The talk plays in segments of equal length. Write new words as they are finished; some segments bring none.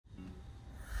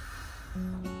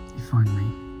You find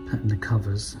me putting the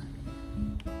covers.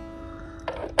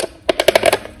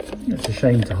 It's a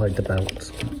shame to hide the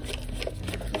belts,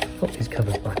 but put these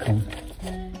covers back on.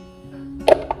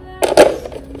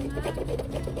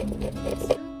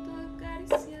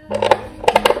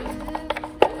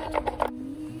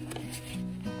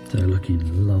 They're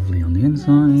looking lovely on the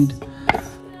inside.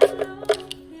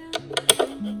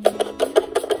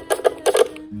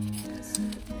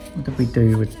 What did we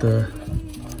do with the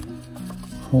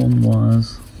horn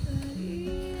wires?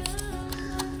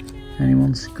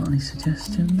 Anyone's got any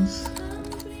suggestions?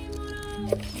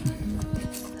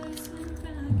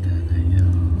 There they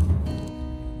are.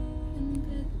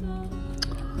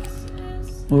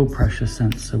 Oil pressure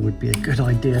sensor would be a good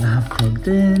idea to have plugged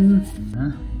in.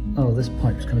 Oh, this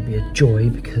pipe's going to be a joy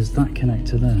because that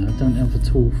connector there, I don't have a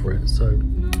tool for it, so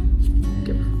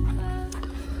get.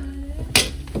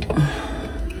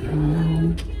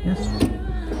 Yes.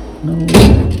 No. No.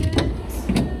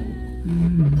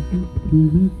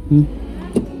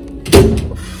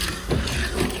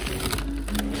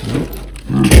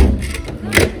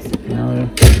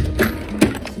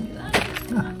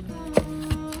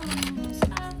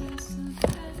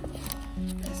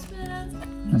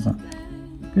 How's that?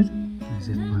 Good? As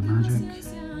if by magic,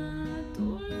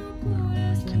 we're all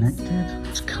reconnected.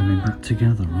 It's coming back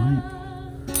together, right?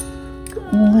 Got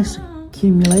all this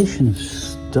accumulation of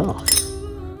stuff.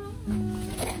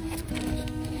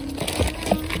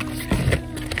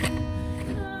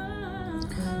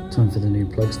 Time for the new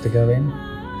plugs to go in.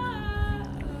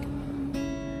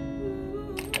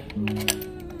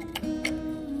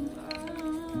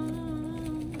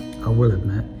 I will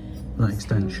admit that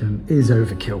extension is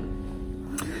overkill.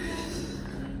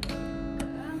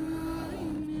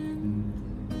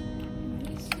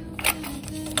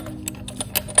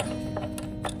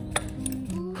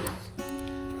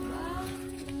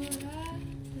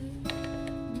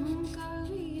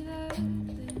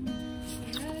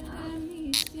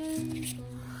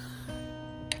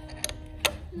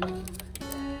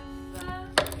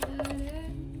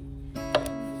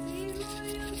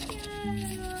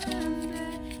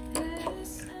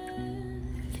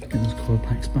 Get those coil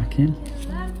packs back in.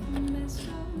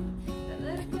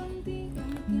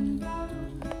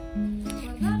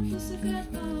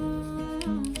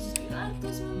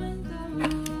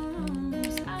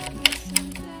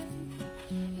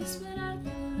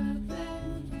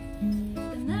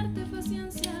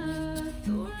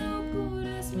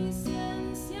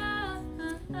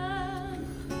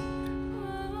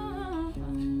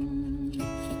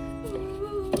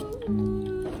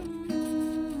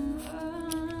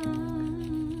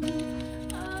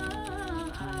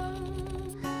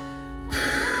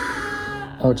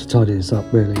 I ought to tidy this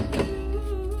up, really.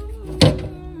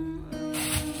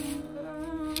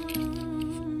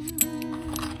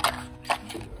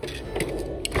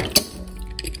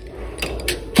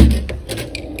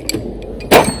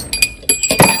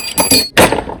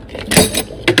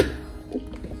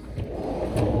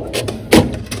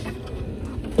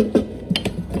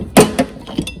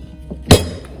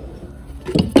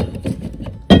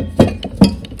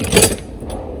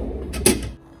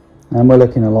 And we're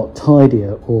looking a lot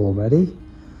tidier already.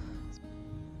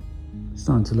 It's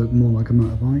starting to look more like a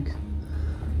motorbike.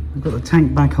 I've got the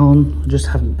tank back on. I just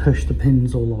haven't pushed the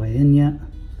pins all the way in yet.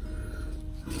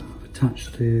 I've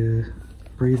attached the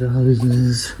breather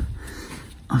hoses.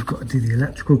 I've got to do the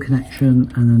electrical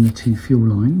connection and then the two fuel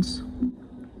lines.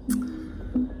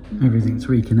 Everything's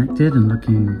reconnected and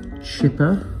looking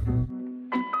chipper.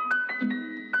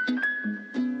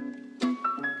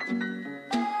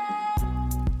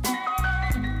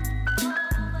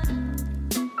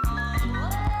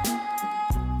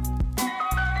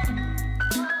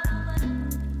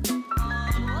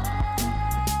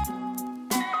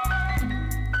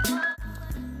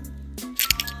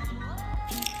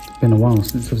 Been a while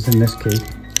since I've seen this key.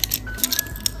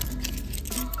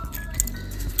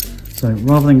 So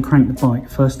rather than crank the bike,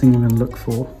 first thing I'm going to look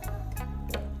for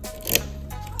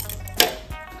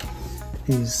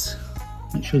is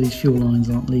make sure these fuel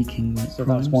lines aren't leaking. So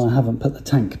that's why I haven't put the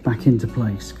tank back into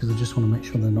place, because I just want to make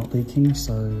sure they're not leaking.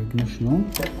 So ignition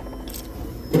on.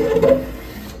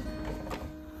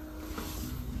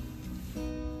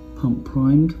 Pump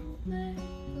primed.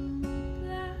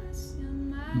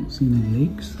 Not seen any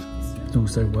leaks. It's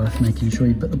also worth making sure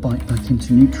you put the bike back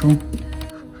into neutral.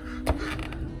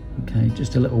 Okay,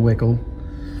 just a little wiggle.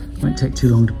 Won't take too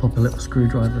long to pop a little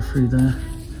screwdriver through there.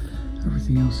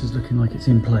 Everything else is looking like it's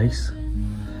in place.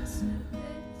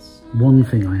 One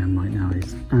thing I am right now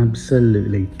is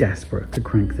absolutely desperate to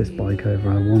crank this bike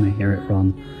over. I want to hear it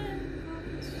run.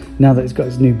 Now that it's got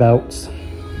its new belts,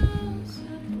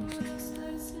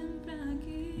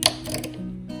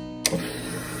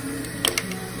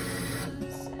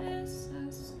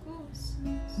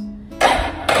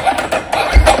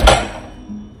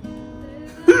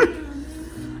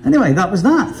 Anyway, that was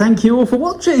that. Thank you all for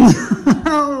watching.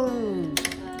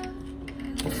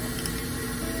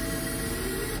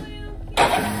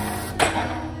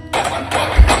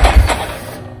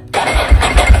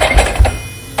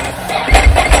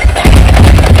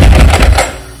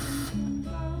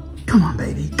 Come on,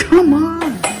 baby, come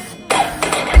on.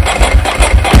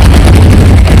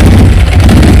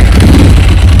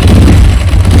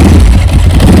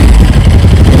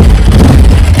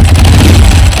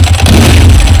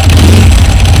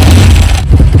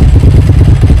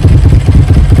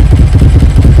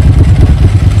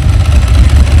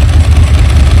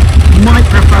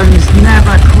 Microphones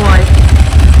never quite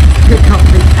pick up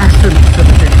the essence of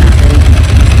the Ducati.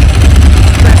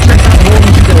 Let's check that horn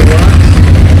still works.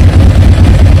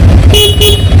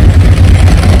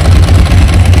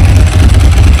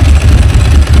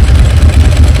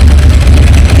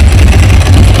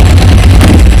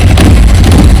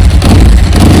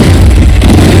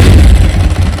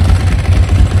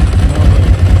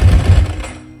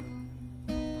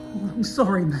 I'm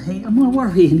sorry, mate. Am I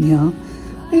worrying you?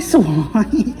 It's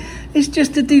alright. It's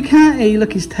just a Ducati.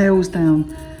 Look, his tail's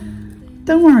down.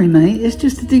 Don't worry, mate. It's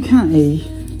just a Ducati.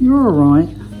 You're alright.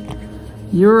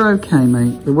 You're okay,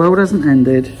 mate. The world hasn't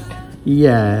ended.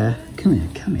 Yeah. Come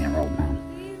here, old man.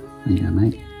 There you go,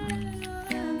 mate.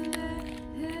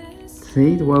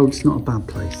 See, the world's not a bad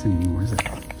place anymore, is it?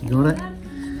 You got it?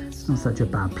 It's not such a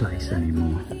bad place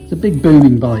anymore. It's a big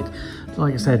booming bike.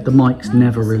 Like I said, the mics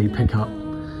never really pick up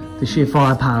the sheer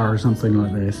firepower or something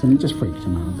like this, and it just freaked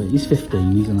him out a bit. He's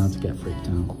 15, he's allowed to get freaked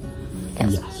out.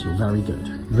 And yes, you're very good,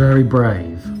 very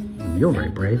brave, and you're very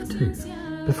brave too.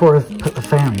 Before I put the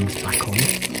fairings back on,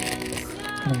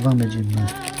 I'll rummage in there.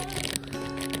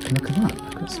 Look at that,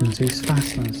 I've got some Zeus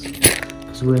fasteners,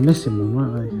 because we were missing one,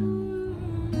 weren't we?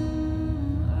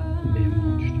 Being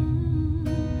watched.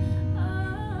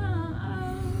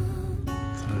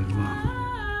 So,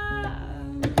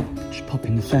 just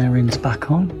popping the fairings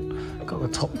back on. Got the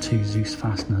top two Zeus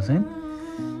fasteners in,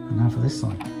 and now for this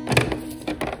side.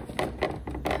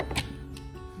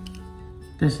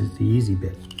 This is the easy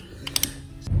bit.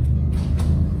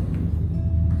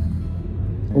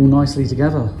 All nicely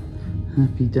together.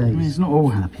 Happy days. I mean, it's not all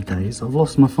happy days. I've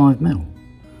lost my 5mm.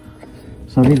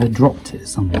 So I've either dropped it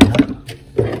somewhere.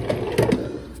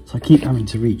 So I keep having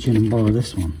to reach in and borrow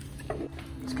this one.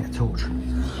 Let's get a torch.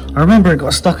 I remember it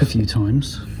got stuck a few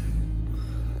times.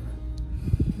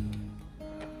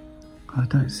 I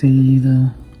don't see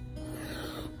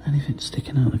anything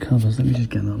sticking out of the covers. Let me just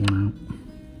get that one out.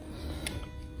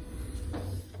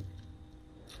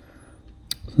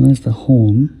 So there's the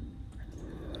horn.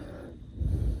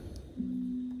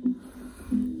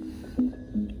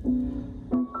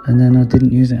 And then I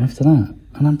didn't use it after that.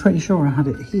 And I'm pretty sure I had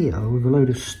it here with a load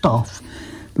of stuff,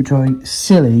 which I,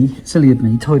 silly of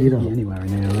me, tidied up. Anywhere in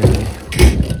here really.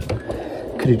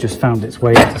 Could have just found its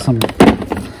way into some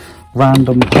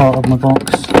random part of my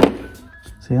box.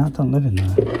 See, that don't live in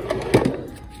there.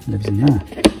 It lives in there.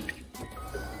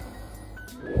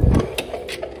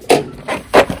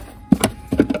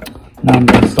 Now I'm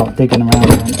going to start digging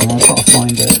around and I've got to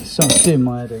find it. So it's doing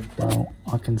my head in. Well,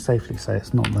 I can safely say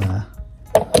it's not there.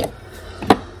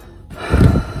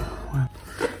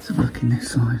 Let's have a look in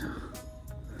this side.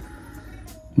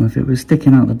 Well, if it was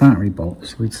sticking out the battery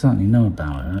box, we'd certainly know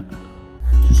about it.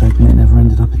 Just hoping it never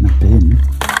ended up in the bin.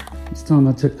 It's time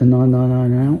I took the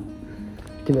 999 out,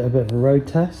 give it a bit of a road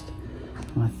test.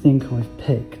 I think I've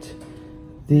picked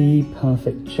the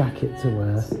perfect jacket to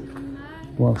wear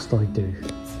whilst I do.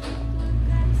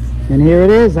 And here it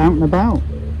is, out and about.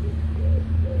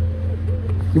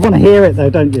 You want to hear it though,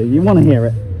 don't you? You want to hear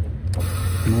it.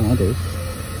 No, I do.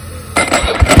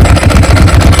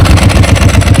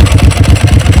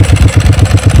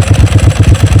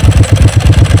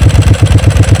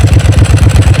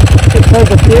 It's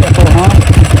over beautiful, huh?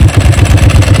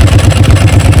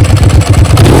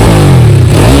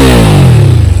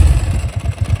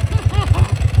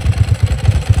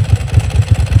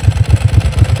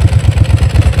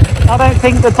 I don't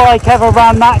think the bike ever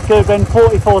ran that good when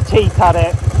 44Teeth had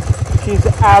it. She's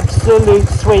an absolute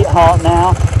sweetheart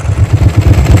now.